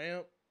hit the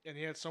ramp, and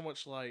he had so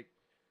much like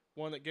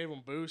one that gave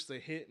them boost. They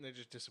hit and they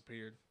just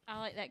disappeared. I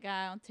like that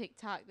guy on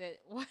TikTok that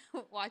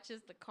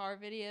watches the car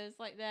videos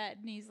like that,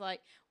 and he's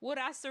like, "Would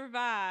I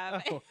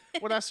survive?" Oh,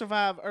 would I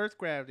survive Earth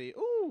gravity?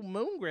 Ooh,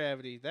 moon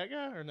gravity. That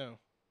guy or no?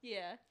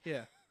 Yeah.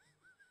 Yeah.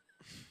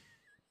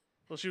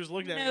 Well, she was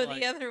looking at No, me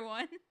like, the other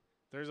one.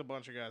 there's a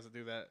bunch of guys that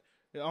do that.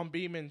 Yeah, on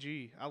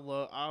BeamNG, I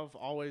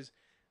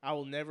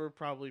will never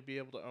probably be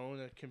able to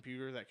own a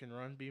computer that can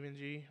run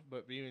BeamNG,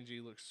 but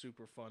BeamNG looks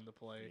super fun to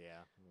play.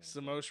 Yeah. It's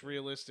the most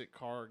realistic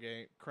car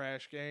game,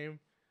 crash game,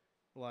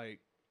 like,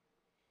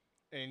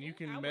 and you I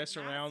can would mess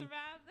not around.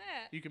 survive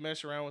that. You can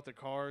mess around with the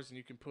cars, and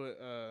you can put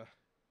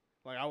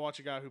like I watch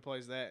a guy who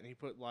plays that, and he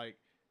put like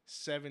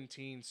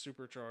 17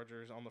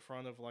 superchargers on the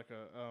front of like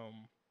a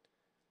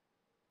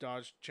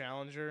Dodge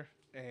Challenger,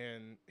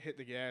 and hit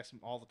the gas,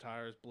 and all the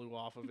tires blew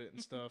off of it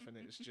and stuff, and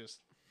it's just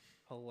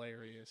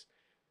hilarious.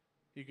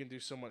 You can do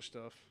so much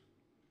stuff,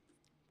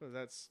 but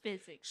that's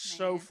Physics.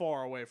 so man.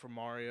 far away from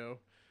Mario.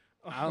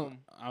 I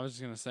was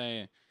just gonna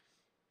say,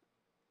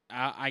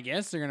 I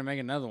guess they're gonna make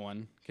another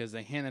one because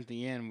they hint at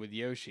the end with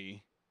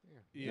Yoshi.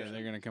 Yeah.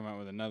 They're gonna come out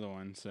with another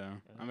one, so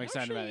I'm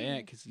excited about Yoshi.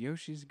 that because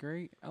Yoshi's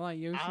great. I like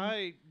Yoshi.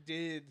 I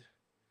did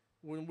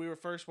when we were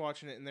first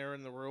watching it and they were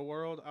in the real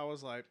world. I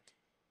was like,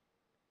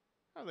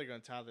 how are they gonna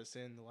tie this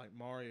into like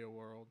Mario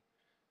World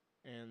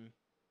and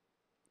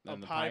a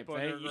And the pipe thing.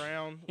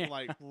 underground, Yeah.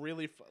 like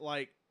really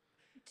like.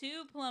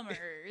 2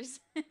 plumbers.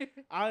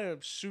 I am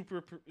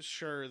super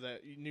sure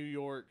that New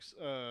York's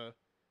or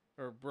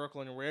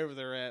Brooklyn or wherever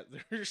they're at,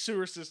 their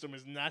sewer system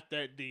is not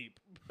that deep.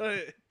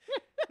 But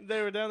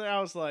they were down there. I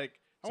was like,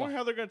 I wonder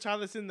how they're gonna tie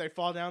this in. They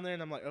fall down there,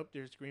 and I'm like, oh,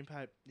 there's the green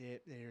pipe. Yeah,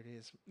 there it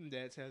is.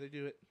 That's how they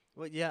do it.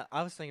 Well, yeah,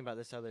 I was thinking about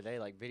this the other day,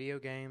 like video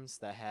games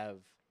that have,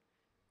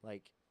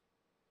 like,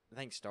 I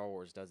think Star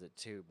Wars does it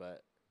too,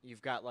 but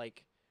you've got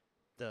like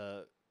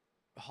the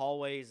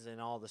hallways and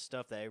all the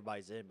stuff that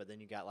everybody's in, but then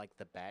you got like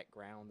the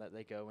background that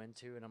they go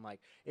into, and I'm like,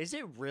 is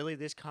it really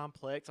this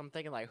complex? I'm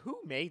thinking like, who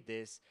made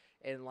this?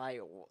 And like,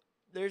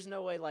 there's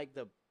no way like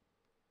the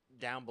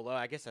down below.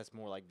 I guess that's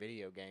more like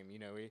video game. You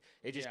know,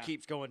 it just Yeah.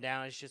 keeps going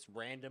down. It's just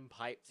random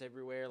pipes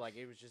everywhere. Like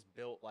it was just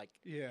built like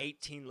Yeah.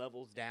 18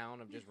 levels down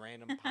of just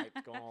random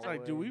pipes going all It's the way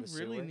like, do we in the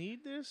really sewer.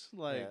 need this?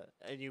 Like,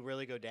 Yeah, and you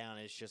really go down,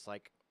 it's just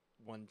like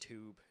one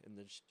tube, and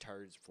the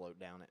turds float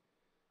down it.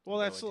 well,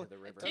 and that's go what- into the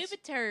river. Tube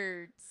of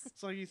turds.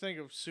 it's like you think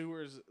of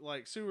sewers,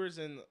 like sewers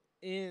in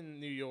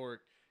New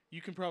York.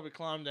 You can probably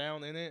climb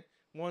down in it.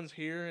 One's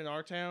here in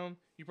our town.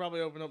 You probably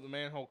open up the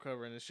manhole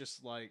cover, and it's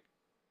just like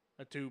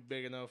a tube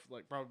big enough,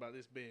 like probably about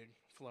this big,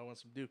 flowing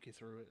some dookie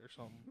through it or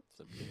something. It's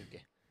a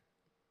big.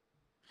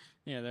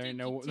 Yeah, there ain't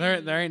Dookie no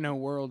doo. there ain't no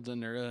worlds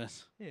under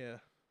us. Yeah.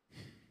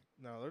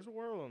 No, there's a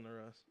world under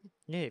us.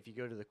 Yeah, if you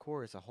go to the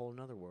core, it's a whole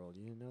nother world.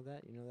 You didn't know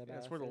that? You know that? Yeah,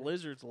 that's about where the that?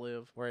 lizards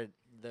live. Where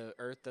the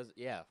Earth does.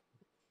 Yeah.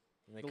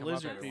 And they The come up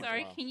lizard every I'm people. once in a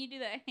sorry, while. can you do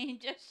that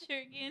hand gesture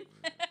again?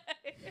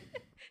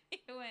 It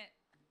went.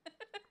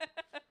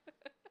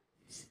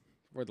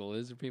 Where the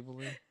lizard people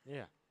live.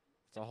 Yeah,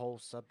 it's a whole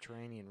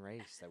subterranean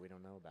race that we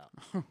don't know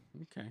about.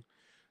 Okay.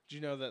 Did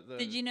you know that the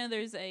Did you know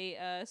there's a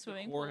the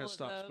swimming core pool has at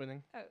stopped the,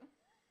 spinning? Oh.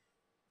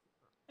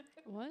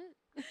 What?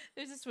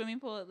 There's a swimming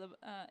pool at the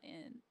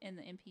in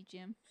the MP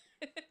gym.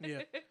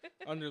 Yeah.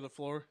 Under the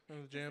floor of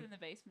the It's gym? in the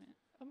basement.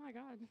 Oh my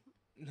god.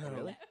 No,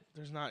 Really?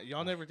 there's not.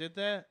 Y'all never did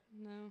that,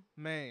 No.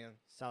 man.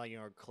 It's not like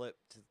you're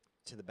clipped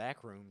to the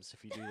back rooms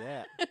if you do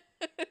that.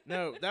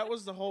 No, that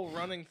was the whole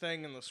running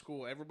thing in the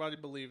school. Everybody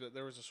believed that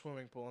there was a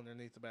swimming pool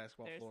underneath the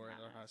basketball There's floor at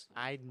not. our high school.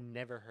 I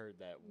never heard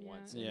that Yeah.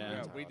 once. Yeah. in my Yeah,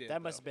 entire we life. did,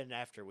 That must have though. been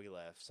after we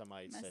left.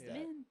 Somebody Must said have that.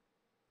 been.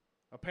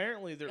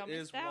 Apparently, there Y'all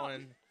is missed out.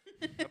 one.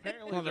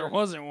 Apparently, Well, there there-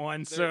 wasn't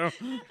one, so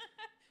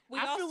We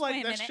I all feel swam like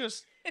in that's it.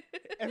 just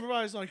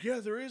everybody's like, yeah,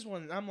 there is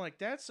one. And I'm like,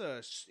 that's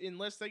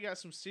unless they got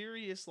some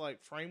serious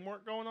like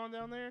framework going on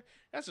down there,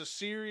 that's a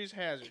serious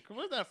hazard. 'Cause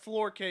what if that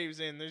floor caves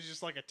in? There's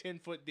just like a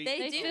 10-foot deep. They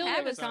They do filled it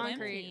have a with swim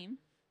concrete. team.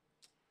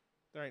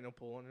 There ain't no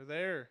pool under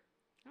there.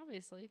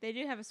 Obviously. They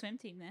do have a swim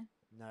team then.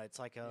 No, it's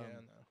like Yeah,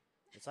 no.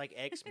 it's like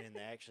X-Men.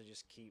 They actually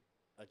just keep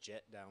a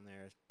jet down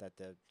there that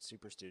the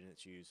super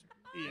students use.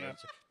 Yeah.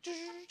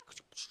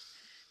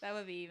 That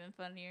would be even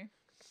funnier.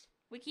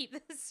 We keep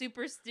the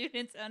super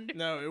students under.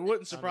 No, it wouldn't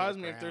Under surprise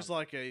the me if there's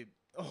like a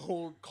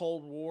old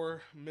Cold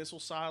War missile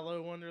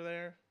silo under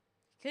there.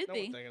 Could No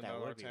one be. thinking That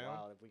about our would be town.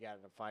 wild if we got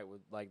in a fight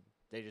with like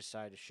they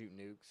decided to shoot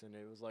nukes and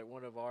it was like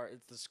one of our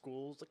it's the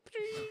schools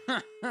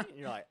like and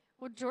you're like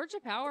Well, Georgia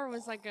Power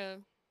was like a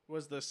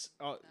Was this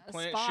A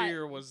Plant spot.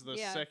 Shear was the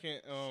Yeah.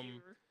 second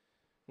Sure.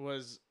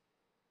 was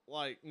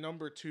like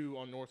number 2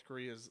 on North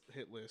Korea's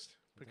hit list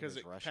because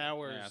it it was Russia.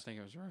 powers yeah, I think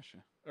it was Russia.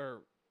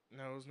 or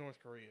no, it was North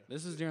Korea.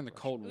 This is during the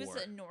Russia. Cold It was War.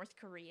 North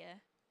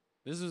Korea.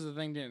 This is the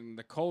thing during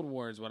the Cold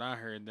War is what I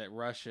heard that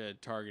Russia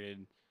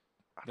targeted.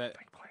 I That- don't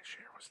think Plant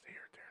Shear was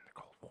there during the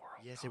Cold War.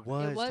 yes Oh, it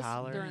was, was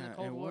Tyler. during the Yeah,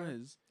 Cold it War.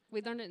 was.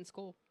 we learned it in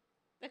school.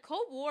 The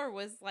Cold War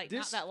was like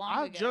This, not that long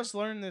I ago. just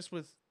learned this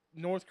with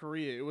North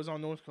Korea. It was on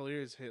North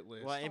Korea's hit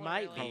list. Well, it Oh,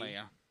 might really? be. Oh,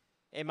 yeah.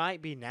 It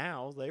might be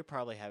now. They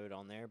probably have it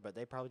on there, but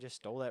they probably just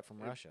stole that from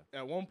Russia.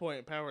 At one point,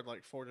 it powered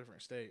like 4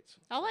 different states.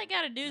 All I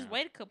gotta do is Yeah.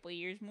 wait a couple of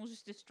years, and we'll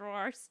just destroy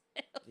ourselves.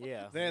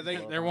 Yeah.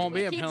 There won't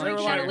be a Keep penalty.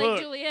 reaching They out were of like, Lake look,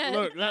 Juliet.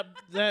 look,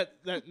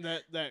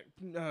 that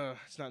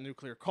it's not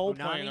nuclear. Coal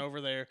plant Punani?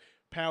 over there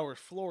powers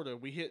Florida.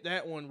 We hit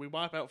that one. We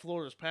wipe out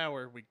Florida's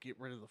power. We get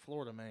rid of the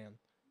Florida man.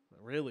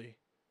 But really,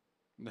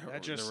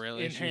 that just the real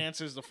issue.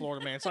 enhances the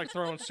Florida man. It's like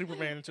throwing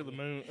Superman into the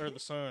moon or the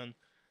sun.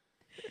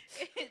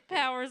 It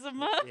powers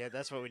them up. Yeah,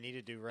 that's what we need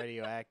to do.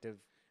 Radioactive.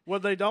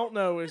 What they don't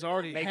know is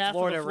already Make half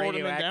Florida of the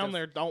Florida men down radioactive.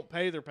 there don't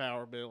pay their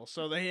power bill,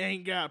 so they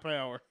ain't got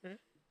power.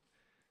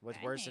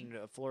 What's worse Dang.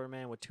 than a Florida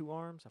man with 2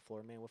 arms? A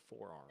Florida man with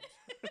 4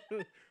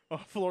 arms. A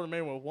Florida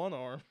man with 1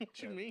 arm.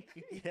 What you mean?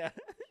 Yeah.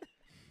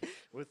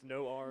 With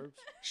no arms.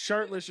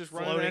 Shirtless, just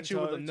running Floating at you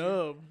with a towards you.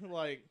 nub.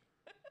 Like,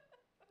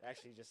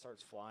 Actually, just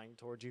starts flying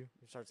towards you.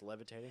 It starts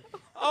levitating.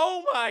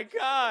 Oh my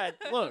God!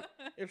 look,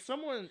 if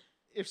someone's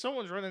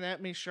running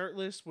at me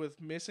shirtless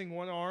with missing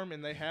 1 arm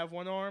and they have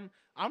 1 arm,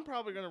 I'm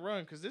probably gonna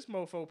run because this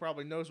mofo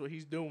probably knows what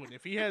he's doing.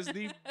 If he has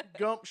the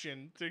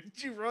gumption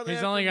to run, He's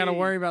after only got to me-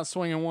 worry about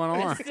swinging one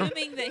arm.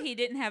 Assuming that he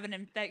didn't have an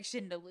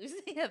infection to lose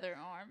the other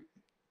arm.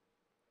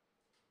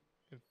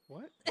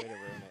 What? Way to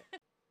ruin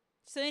it.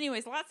 So,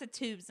 anyways, lots of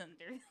tubes under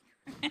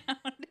the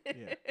ground.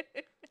 Yeah.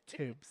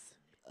 Tubes.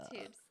 Tubes.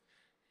 Yep.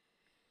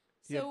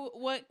 So,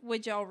 what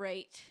would y'all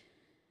rate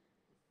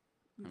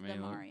I the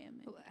mean, look- Mario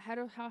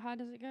movie? How high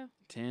does it go?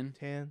 10.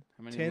 10.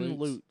 How many 10 loots?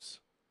 loots.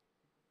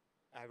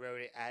 I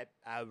wrote it.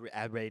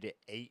 I rated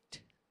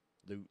 8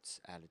 loots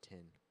out of 10.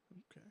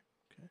 Okay.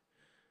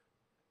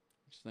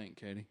 What you think,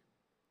 Katie?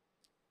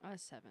 7.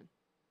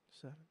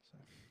 7.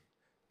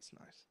 That's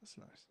nice. That's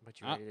nice. But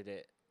you I- rated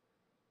it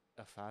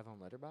a 5 on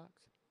Letterboxd?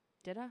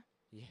 Did I?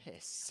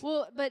 Yes.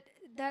 Well, but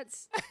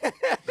that's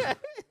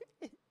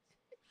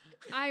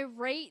I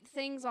rate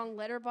things on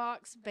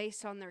Letterbox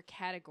based on their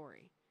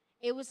category.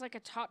 It was like a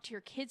top tier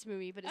kids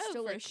movie, but it's Oh,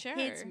 still for a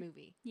kids sure.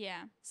 movie.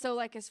 Yeah. So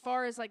like as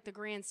far as like the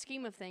grand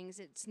scheme of things,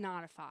 it's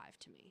not a 5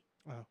 to me.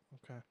 Oh,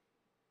 okay.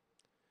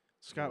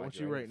 Scott, what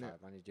you rating it?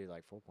 I need to do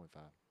like 4.5.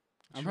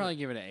 I'll probably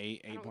give it an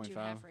 8, I don't do 8.5.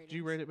 half Did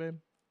you rate it, babe?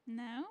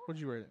 No. What'd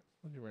you rate it?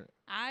 What'd you rate it?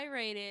 I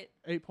rate it.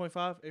 8.5?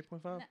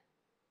 8.5? No.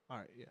 All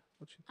right, yeah.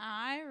 What you?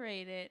 I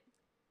rate it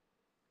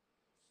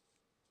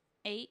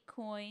 8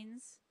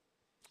 coins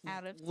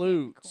out of 10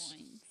 Loots.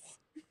 coins.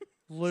 It's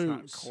not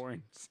Loots.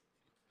 coins.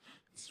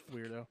 It's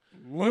weirdo.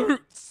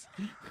 Loots.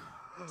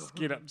 Just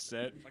get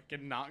upset.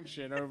 Fucking knock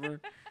shit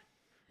over.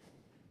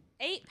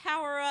 8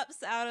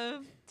 power-ups out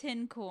of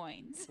 10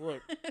 coins.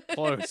 Look,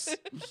 Close.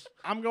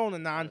 I'm going to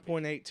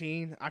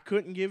 9.18. I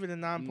couldn't give it a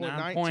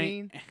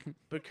 9.19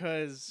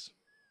 because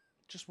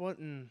just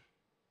wasn't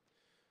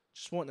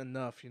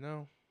enough, you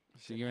know?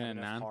 So you're giving it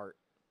a Enough 9? heart.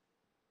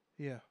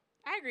 Yeah.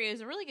 I agree. It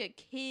was a really good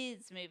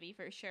kids movie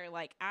for sure.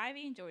 Like,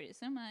 Ivy enjoyed it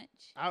so much.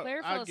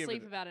 Claire I'd fell give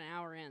asleep it- about an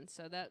hour in,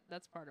 so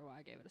that's part of why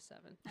I gave it a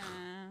 7.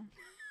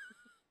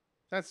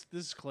 This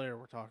is Claire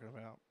we're talking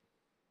about.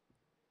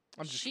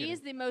 I'm just She kidding.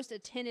 is the most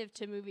attentive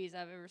to movies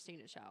I've ever seen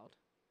a child.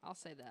 I'll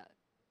say that.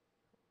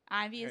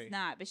 Ivy Hey. is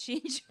not, but she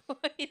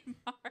enjoyed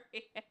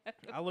Mario.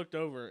 I looked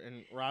over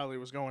and Riley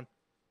was going,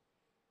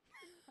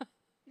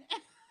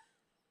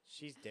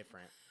 She's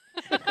different.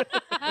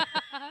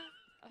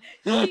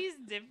 She's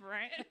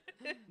different.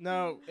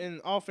 no,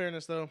 in all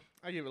fairness, though,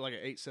 I give it like an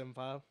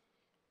 8.75.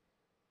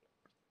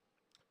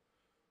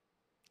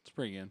 It's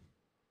pretty good.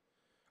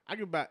 I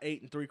give about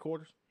 8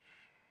 3/4.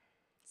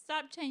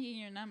 Stop changing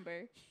your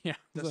number. Yeah.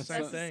 That's the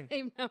same That's the thing.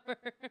 same number.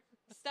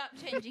 Stop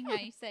changing how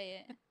you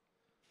say it.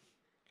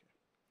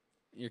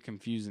 You're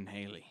confusing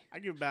Haley. I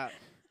give about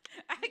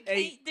I can't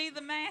 8. do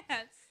the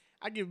maths.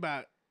 I give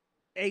about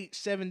 8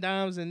 7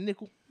 dimes and a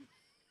nickel.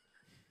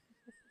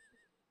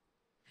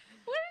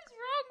 What is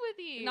wrong with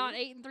you? Not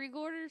 8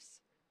 3/4.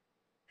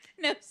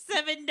 No,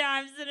 7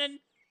 dimes and a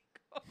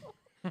nickel.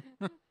 That's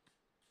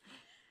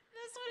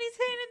what he's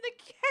handing the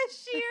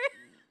cashier.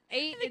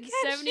 8 The and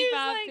cashier's 75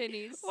 like,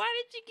 pennies.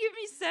 Why did you give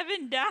me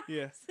 7 dimes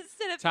Yeah.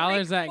 instead of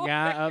Tyler's that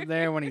guy 3/4? up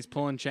there when he's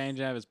pulling change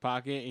out of his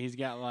pocket. He's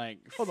got like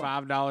Hold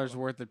on. $5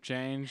 worth of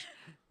change.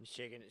 He's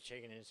shaking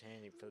in his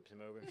hand. He flips him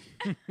over.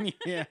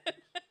 Yeah.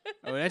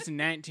 Oh, that's in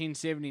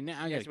 1979.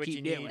 I That's gotta what keep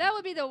you that need. one. That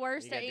would be the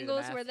worst You at gotta do the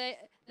Ingles math. where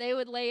they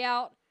would lay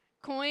out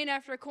coin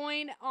after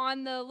coin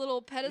on the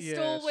little pedestal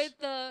Yes. with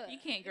the You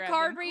can't grab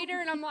card them reader,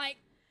 and I'm like,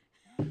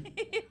 And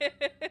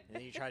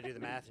then you try to do the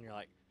math, and you're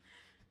like,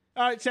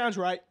 All right, sounds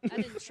right. I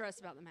didn't stress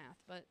about the math,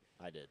 but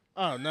I did.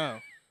 Oh, no.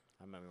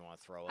 I made me want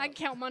to throw up. I can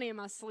count money in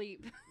my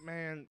sleep.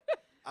 Man,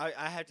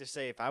 I have to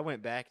say, if I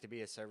went back to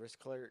be a service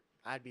clerk,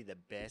 I'd be the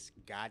best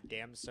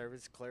goddamn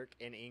service clerk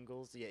in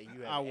Ingles you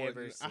have I ever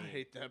wouldn't. seen. I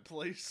hate that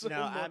place so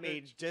No, I much.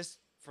 mean, just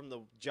from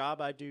the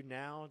job I do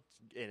now,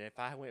 and if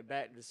I went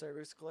back to the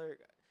service clerk,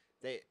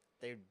 they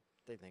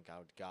think I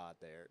was God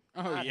there.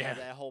 Oh, I'd yeah. have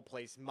that whole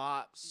place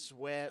mopped,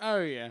 swept.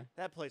 Oh, yeah.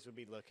 That place would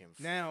be looking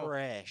Now,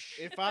 fresh.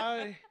 if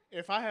I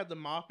had the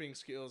mopping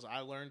skills I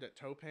learned at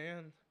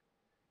Topan,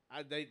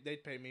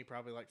 they'd pay me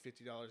probably like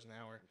 $50 an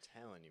hour.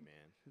 I'm telling you,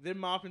 man. Them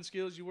mopping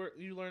skills you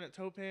learn at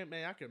Topan,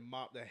 man, I could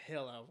mop the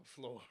hell out of a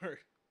floor.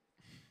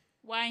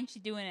 Why ain't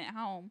you doing it at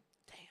home?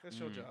 That's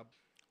your job.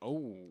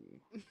 Oh.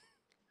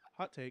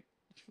 Hot take.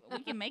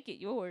 We can make it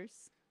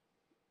yours.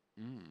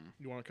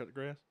 You want to cut the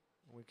grass?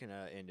 We can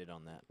end it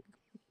on that.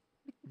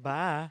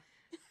 Bye.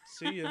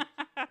 See ya.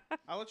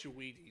 I'll let you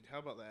weed eat. How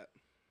about that?